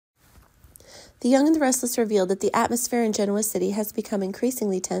The Young and the Restless revealed that the atmosphere in Genoa City has become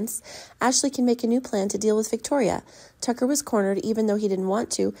increasingly tense. Ashley can make a new plan to deal with Victoria. Tucker was cornered even though he didn't want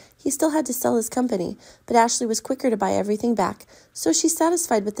to. He still had to sell his company, but Ashley was quicker to buy everything back, so she's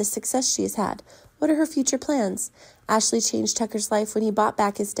satisfied with the success she has had. What are her future plans? Ashley changed Tucker's life when he bought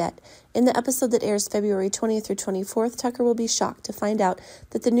back his debt. In the episode that airs February 20th through 24th, Tucker will be shocked to find out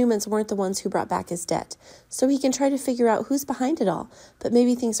that the Newmans weren't the ones who brought back his debt. So he can try to figure out who's behind it all, but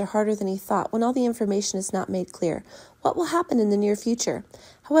maybe things are harder than he thought when all the information is not made clear. What will happen in the near future?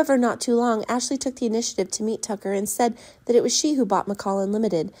 However, not too long, Ashley took the initiative to meet Tucker and said that it was she who bought McCall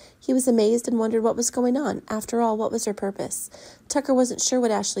Unlimited. He was amazed and wondered what was going on. After all, what was her purpose? Tucker wasn't sure what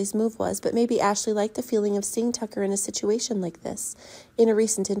Ashley's move was, but maybe Ashley liked the feeling of seeing Tucker in a situation like this. In a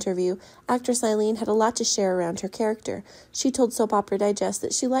recent interview, actress Eileen had a lot to share around her character. She told Soap Opera Digest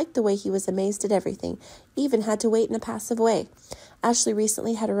that she liked the way he was amazed at everything, even had to wait in a passive way. Ashley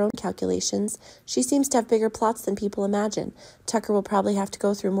recently had her own calculations. She seems to have bigger plots than people imagine. Tucker will probably have to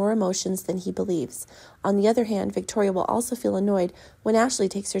go through more emotions than he believes. On the other hand, Victoria will also feel annoyed when Ashley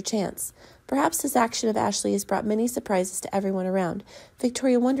takes her chance. Perhaps this action of Ashley has brought many surprises to everyone around.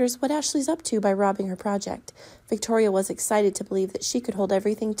 Victoria wonders what Ashley's up to by robbing her project. Victoria was excited to believe that she could hold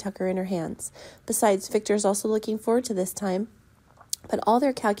everything Tucker in her hands. Besides, Victor is also looking forward to this time, but all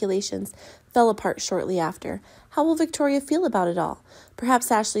their calculations fell apart shortly after. How will Victoria feel about it all?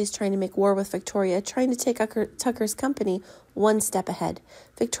 Perhaps Ashley is trying to make war with Victoria, trying to take Tucker's company one step ahead.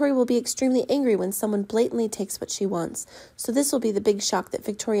 Victoria will be extremely angry when someone blatantly takes what she wants, so this will be the big shock that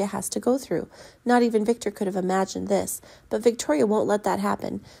Victoria has to go through. Not even Victor could have imagined this, but Victoria won't let that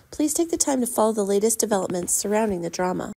happen. Please take the time to follow the latest developments surrounding the drama.